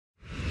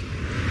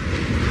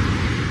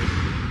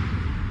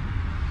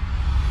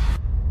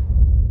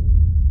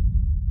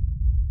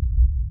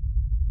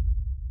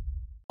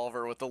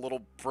revolver with the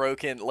little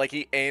broken, like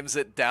he aims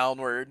it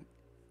downward.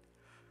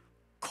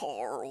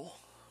 Coral.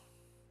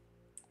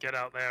 Get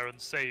out there and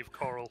save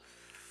Coral.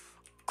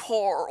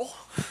 Coral.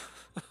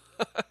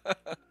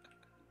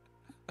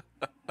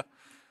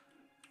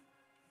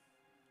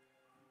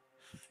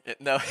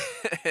 No,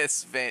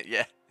 his vein,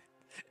 yeah,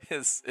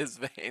 his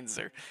veins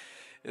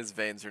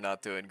are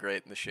not doing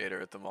great in the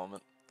shader at the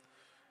moment.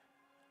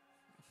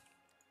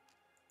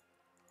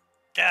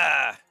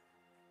 Ah,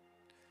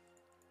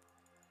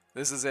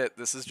 this is it.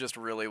 This is just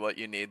really what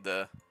you need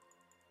to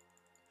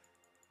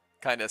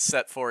kind of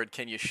set forward.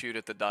 Can you shoot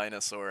at the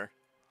dinosaur?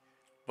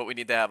 But we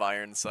need to have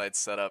iron sights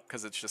set up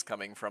because it's just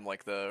coming from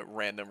like the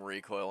random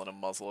recoil and a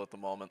muzzle at the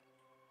moment.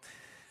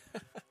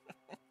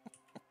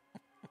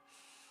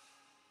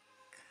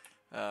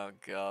 Oh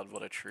god,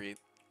 what a treat.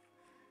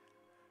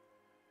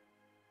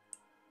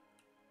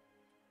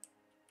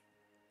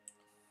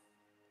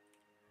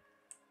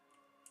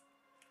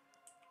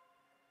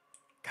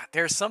 God,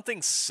 there's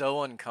something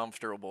so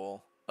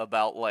uncomfortable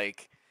about,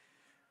 like,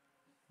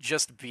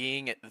 just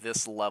being at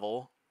this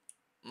level.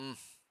 I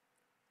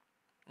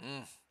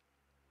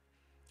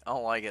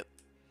don't like it.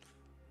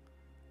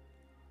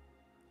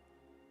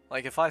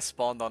 Like, if I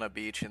spawned on a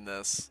beach in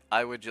this,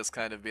 I would just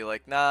kind of be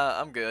like, nah,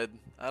 I'm good.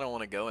 I don't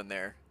want to go in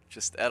there.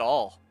 Just at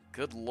all.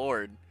 Good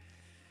lord.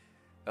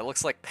 That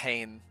looks like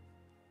pain.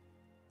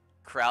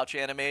 Crouch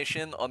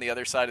animation on the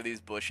other side of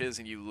these bushes,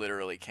 and you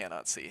literally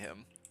cannot see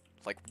him.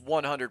 Like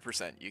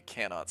 100%, you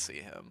cannot see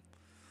him.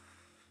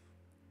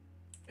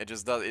 It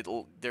just does.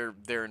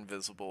 They're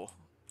invisible.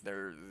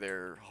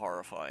 They're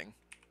horrifying.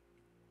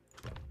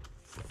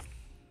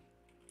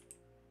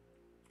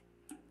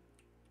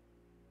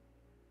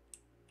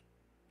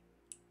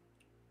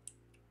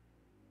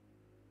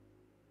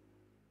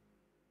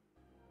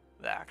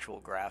 The actual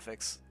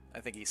graphics,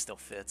 I think he still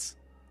fits.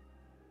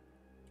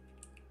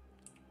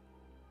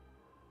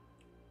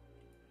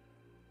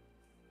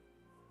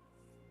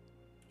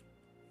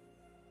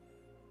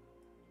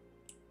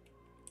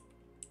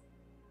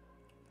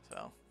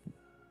 So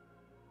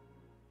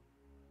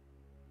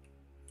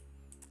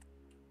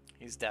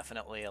he's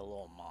definitely a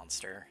little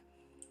monster.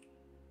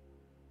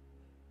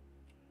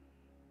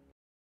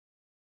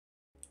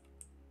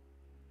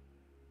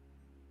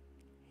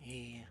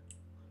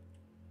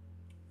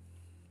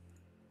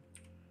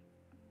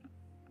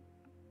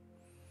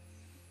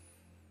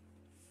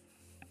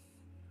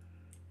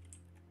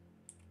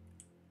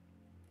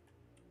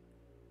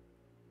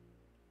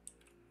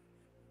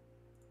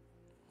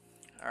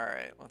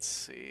 Alright, let's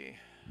see.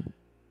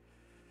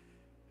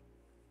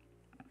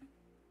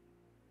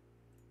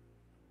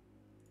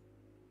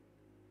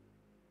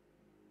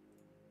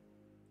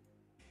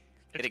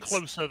 It's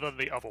closer than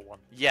the other one.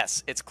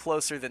 Yes, it's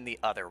closer than the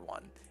other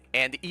one.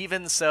 And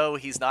even so,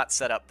 he's not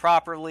set up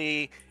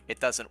properly. It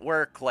doesn't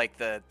work. Like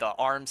the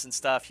arms and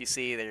stuff you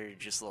see, they're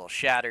just a little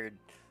shattered.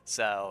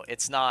 So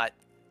it's not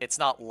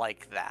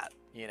like that.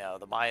 You know,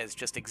 the Maya is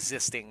just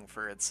existing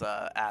for its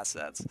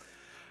assets.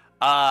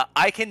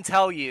 I can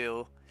tell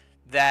you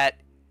that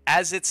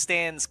as it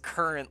stands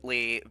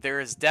currently, there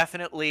is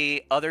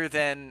definitely, other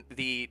than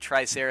the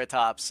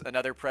Triceratops,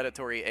 another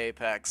predatory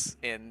apex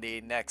in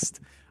the next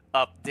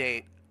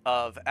update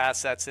of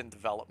assets in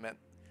development.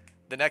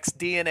 The next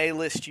DNA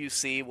list you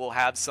see will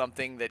have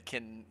something that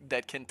can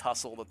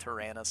tussle the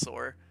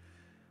Tyrannosaur,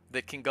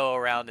 that can go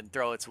around and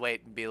throw its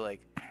weight and be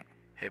like,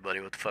 "Hey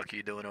buddy, what the fuck are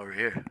you doing over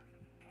here?"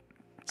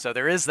 So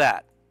there is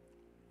that.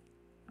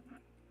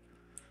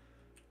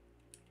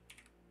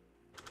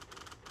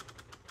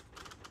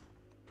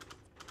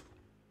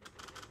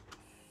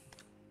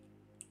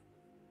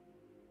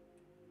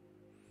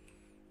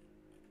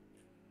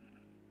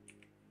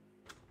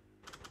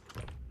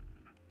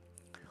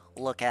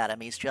 Look at him,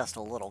 he's just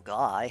a little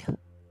guy.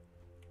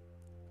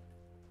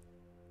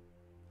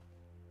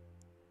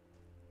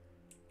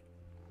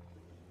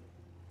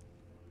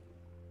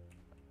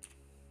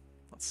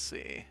 Let's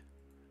see.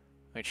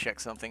 Let me check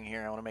something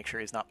here. I want to make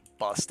sure he's not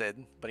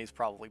busted, but he's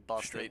probably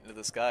busted. Straight into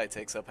the sky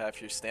takes up half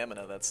your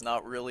stamina. That's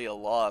not really a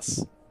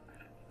loss.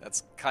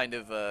 That's kind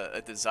of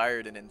a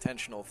desired and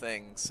intentional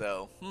thing,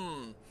 so,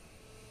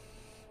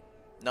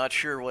 not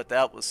sure what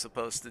that was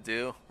supposed to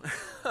do.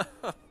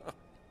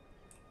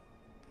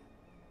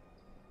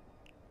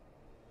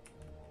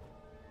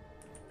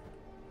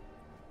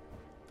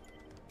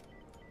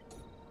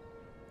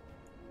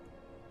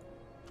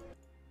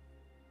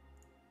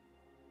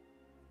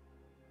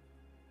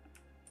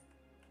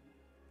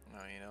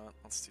 Oh, you know what?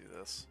 Let's do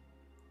this.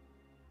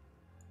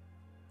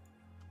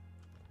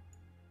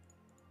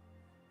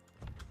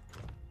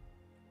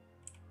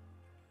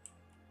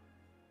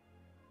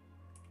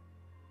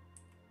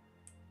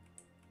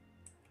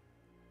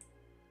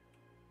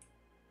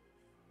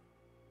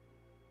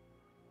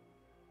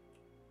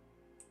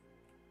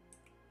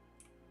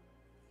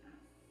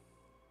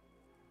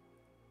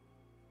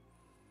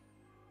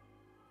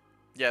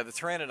 Yeah, the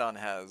Pteranodon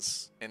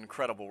has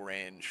incredible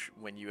range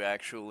when you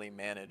actually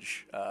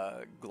manage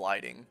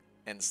gliding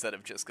instead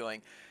of just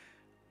going,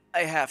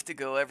 I have to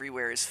go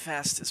everywhere as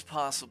fast as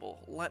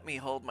possible. Let me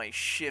hold my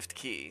shift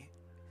key.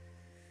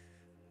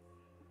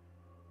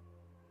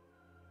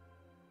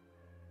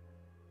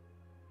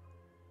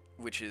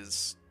 which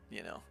is,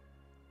 you know,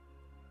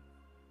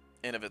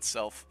 in of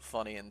itself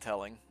funny and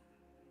telling.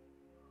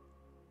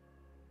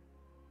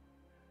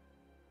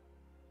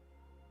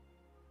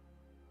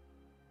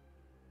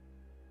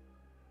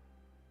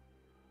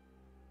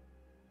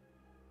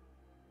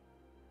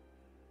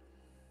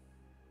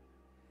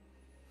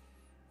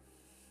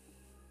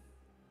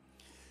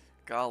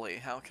 Golly,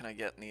 how can I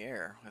get in the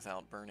air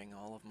without burning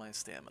all of my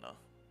stamina?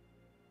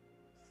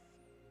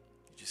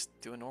 Just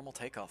do a normal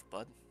takeoff,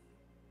 bud.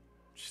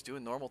 Just do a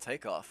normal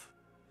takeoff.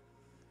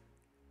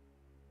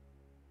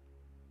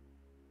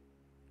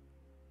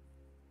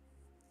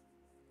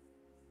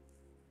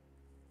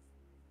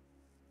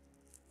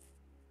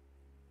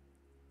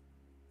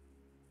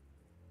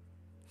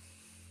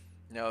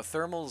 No,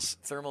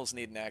 thermals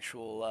need an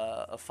actual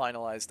a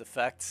finalized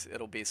effect.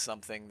 It'll be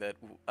something that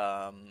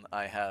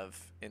I have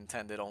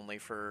intended only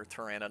for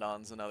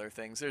pteranodons and other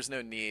things. There's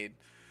no need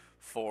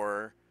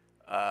for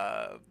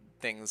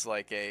things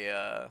like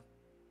a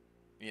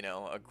you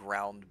know, a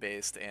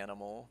ground-based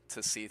animal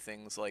to see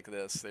things like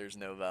this. There's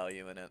no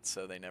value in it,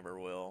 so they never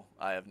will.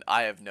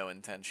 I have no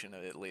intention,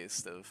 at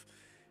least, of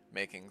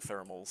making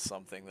thermals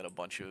something that a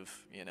bunch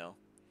of, you know,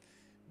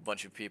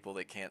 bunch of people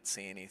that can't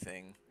see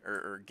anything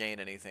or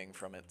gain anything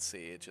from it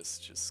see. It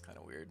just kind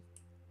of weird.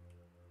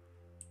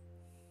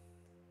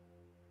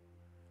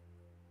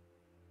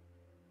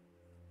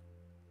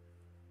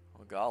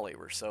 Well, golly,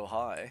 we're so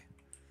high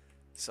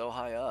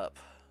up.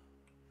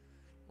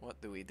 What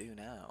do we do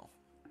now?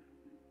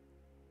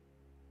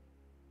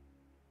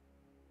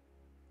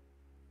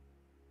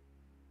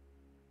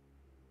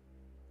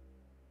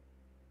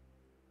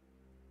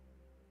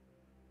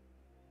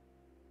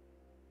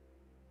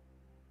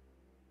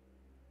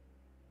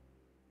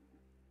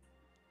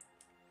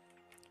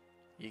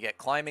 You get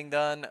climbing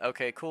done.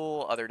 Okay,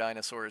 cool. Other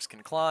dinosaurs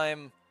can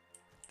climb.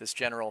 This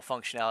general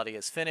functionality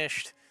is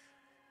finished.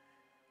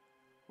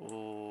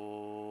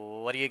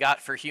 Ooh, what do you got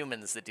for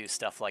humans that do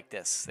stuff like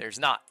this? There's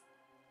not.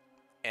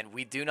 And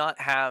we do not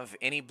have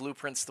any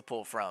blueprints to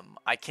pull from.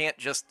 I can't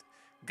just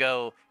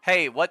go,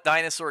 hey, what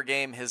dinosaur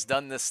game has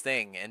done this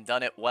thing and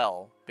done it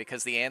well?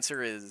 Because the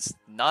answer is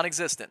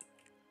non-existent.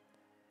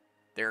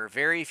 There are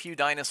very few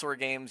dinosaur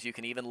games you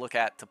can even look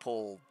at to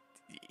pull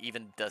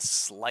even the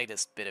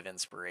slightest bit of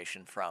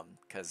inspiration from,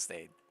 because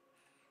they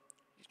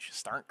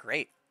just aren't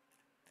great.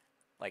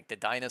 Like the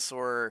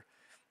dinosaur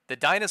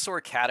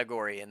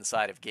category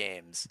inside of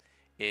games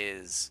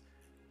is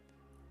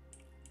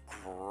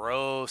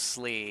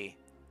grossly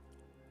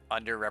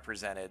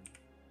underrepresented,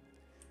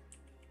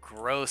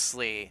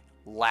 grossly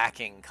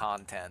lacking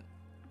content,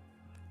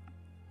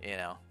 you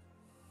know.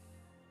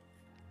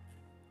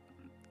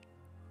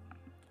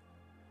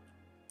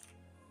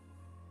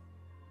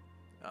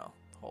 Oh,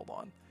 hold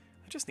on.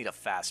 I just need a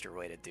faster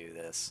way to do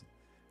this.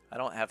 I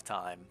don't have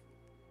time.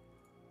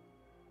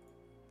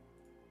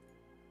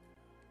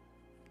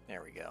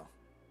 There we go.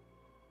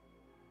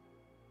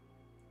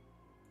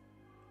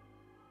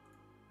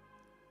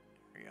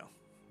 There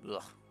we go.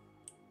 Ugh.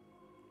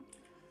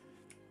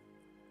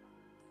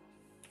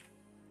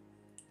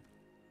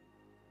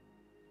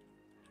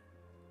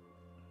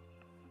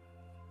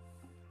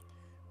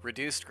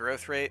 Reduced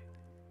growth rate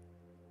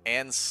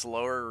and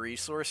slower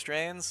resource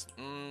drains?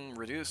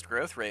 Reduced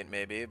growth rate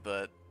maybe,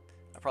 but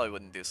I probably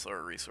wouldn't do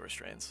slower resource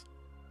drains.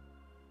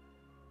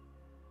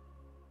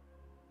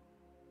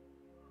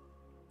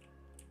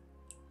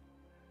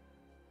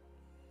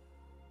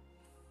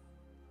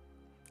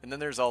 And then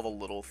there's all the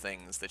little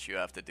things that you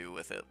have to do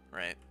with it,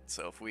 right?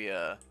 So if we,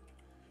 let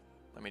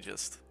me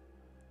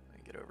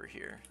get over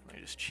here. Let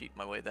me just cheat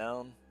my way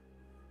down.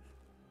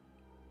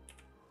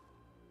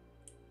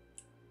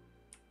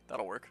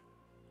 That'll work.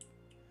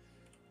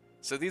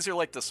 So these are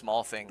like the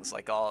small things,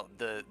 like all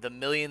the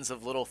millions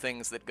of little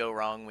things that go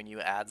wrong when you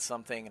add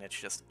something, and it's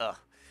just, ugh.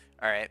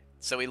 All right,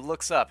 so he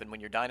looks up, and when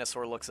your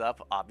dinosaur looks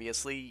up,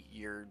 obviously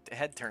your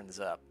head turns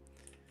up.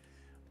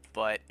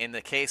 But in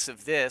the case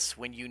of this,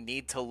 when you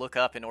need to look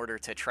up in order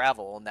to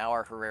travel, now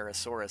our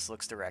Herrerasaurus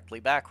looks directly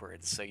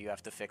backwards, so you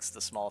have to fix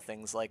the small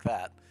things like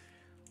that.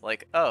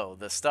 Like, oh,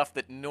 the stuff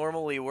that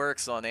normally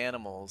works on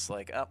animals,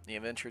 like, oh,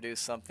 you've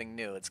introduced something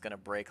new. It's going to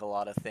break a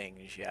lot of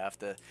things. You have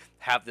to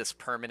have this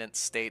permanent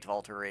state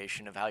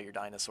alteration of how your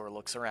dinosaur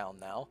looks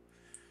around now.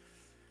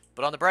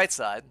 But on the bright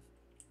side,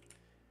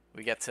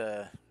 we get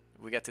to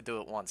do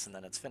it once, and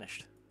then it's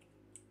finished.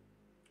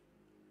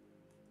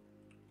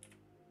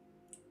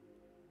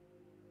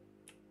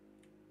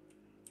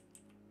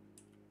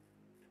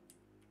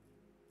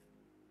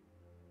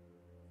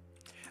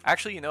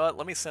 Actually, you know what?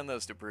 Let me send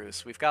those to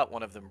Bruce. We've got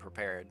one of them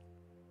prepared.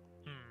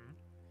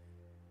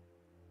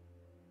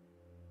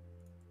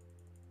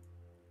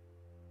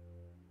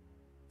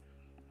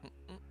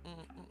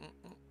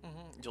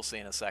 You'll see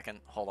in a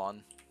second. Hold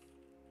on.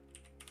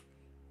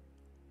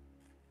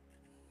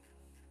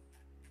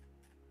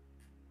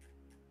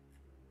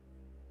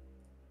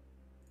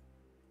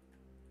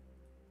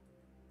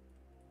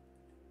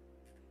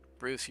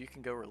 Bruce, you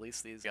can go release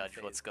these. Judge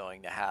what's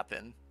going to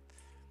happen.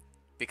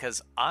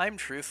 Because I'm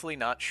truthfully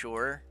not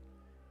sure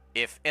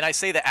if, and I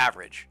say the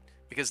average,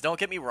 Because don't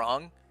get me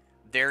wrong,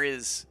 there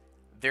is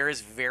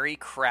very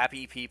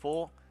crappy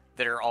people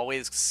that are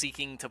always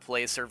seeking to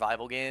play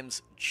survival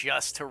games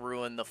just to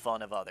ruin the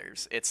fun of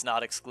others. It's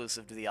not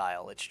exclusive to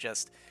TheIsle. It's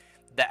just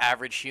the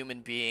average human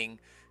being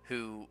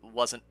who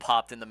wasn't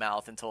popped in the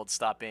mouth and told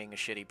stop being a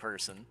shitty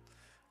person.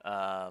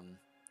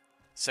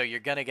 So you're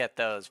going to get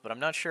those, but I'm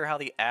not sure how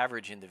the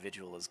average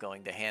individual is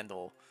going to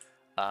handle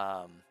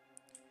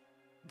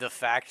the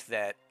fact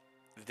that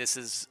this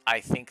is, I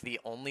think, the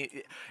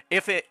only...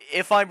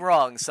 If I'm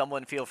wrong,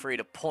 someone feel free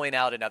to point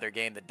out another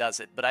game that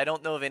does it, but I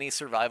don't know of any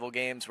survival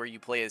games where you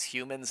play as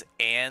humans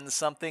and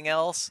something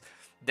else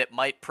that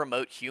might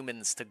promote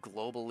humans to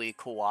globally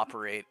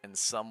cooperate in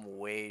some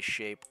way,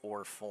 shape,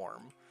 or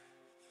form.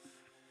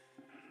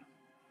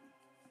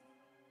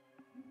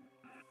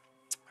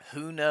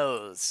 Who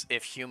knows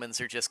if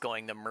humans are just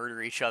going to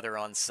murder each other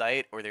on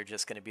sight, or they're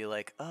just going to be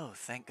like, oh,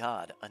 thank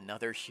God,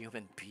 another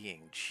human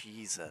being,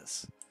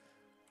 Jesus.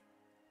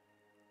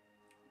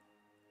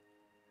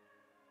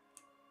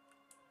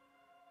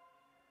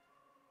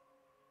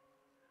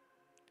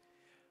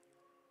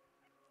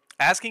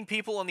 Asking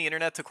people on the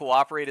internet to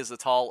cooperate is a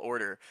tall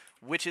order,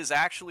 which is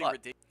actually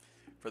ridiculous.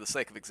 For the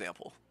sake of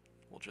example,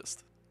 we'll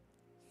just...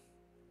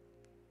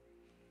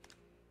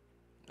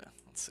 Yeah,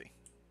 let's see.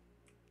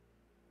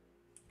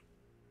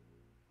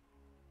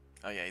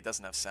 Oh yeah, he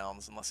doesn't have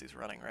sounds unless he's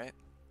running, right?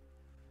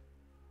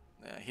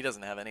 Yeah, he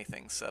doesn't have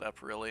anything set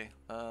up, really.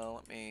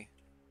 Let me...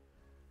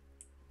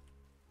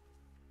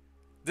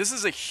 This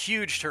is a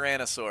huge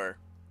Tyrannosaur,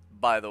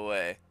 by the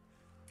way.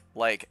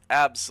 Like,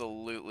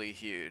 absolutely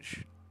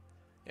huge.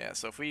 Yeah,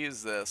 so if we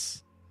use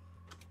this,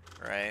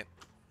 right,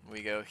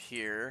 we go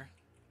here,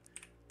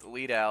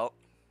 delete out,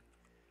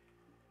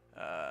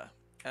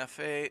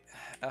 F8,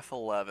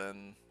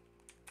 F11,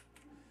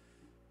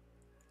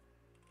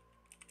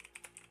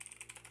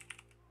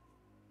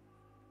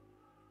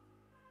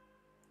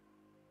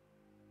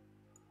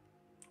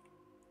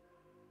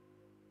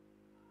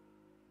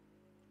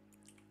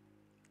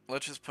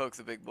 let's just poke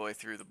the big boy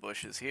through the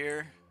bushes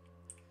here.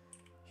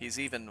 He's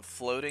even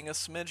floating a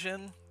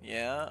smidgen.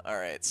 Yeah,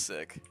 alright,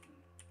 sick.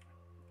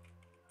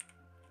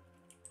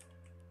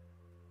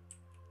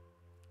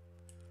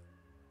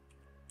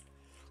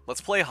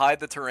 Let's play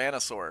Hide the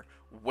Tyrannosaur.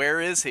 Where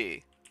is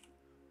he?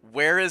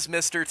 Where is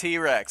Mr.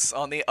 T-Rex?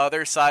 On the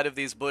other side of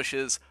these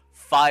bushes,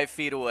 5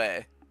 feet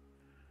away.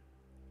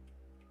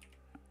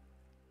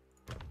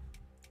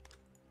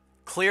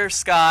 Clear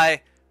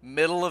sky,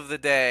 middle of the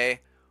day.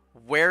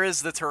 Where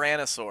is the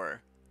Tyrannosaur?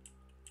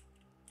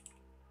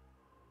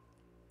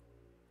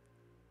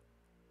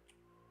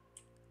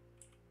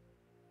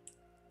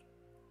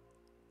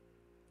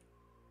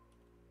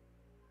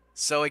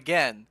 So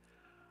again,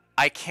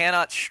 I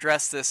cannot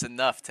stress this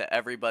enough to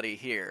everybody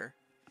here.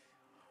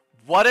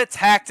 What a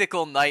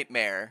tactical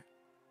nightmare.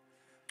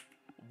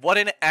 What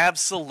an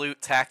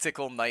absolute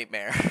tactical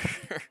nightmare.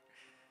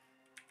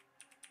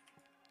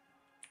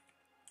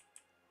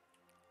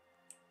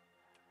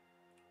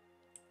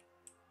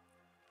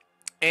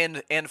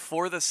 And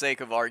for the sake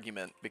of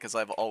argument, because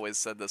I've always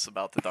said this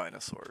about the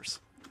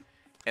dinosaurs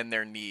and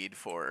their need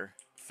for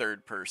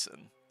third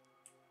person.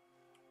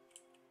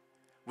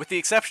 With the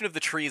exception of the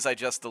trees I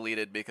just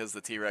deleted because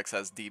the T-Rex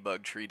has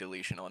debug tree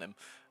deletion on him,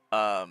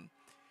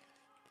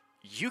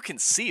 you can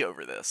see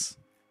over this.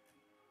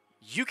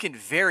 You can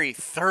very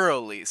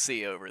thoroughly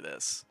see over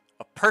this.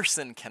 A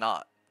person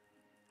cannot.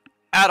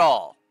 At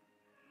all.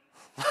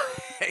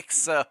 Like,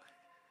 so...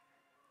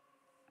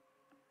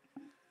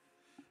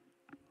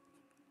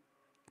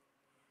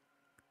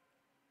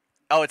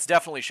 Oh, it's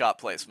definitely shot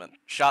placement.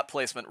 Shot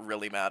placement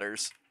really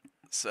matters.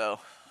 So...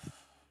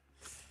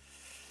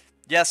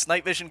 Yes,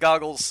 night vision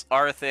goggles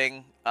are a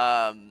thing.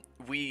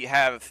 We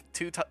have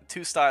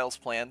two styles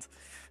planned.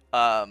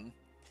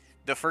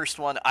 The first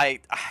one,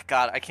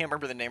 God, I can't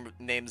remember the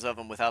names of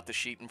them without the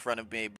sheet in front of me.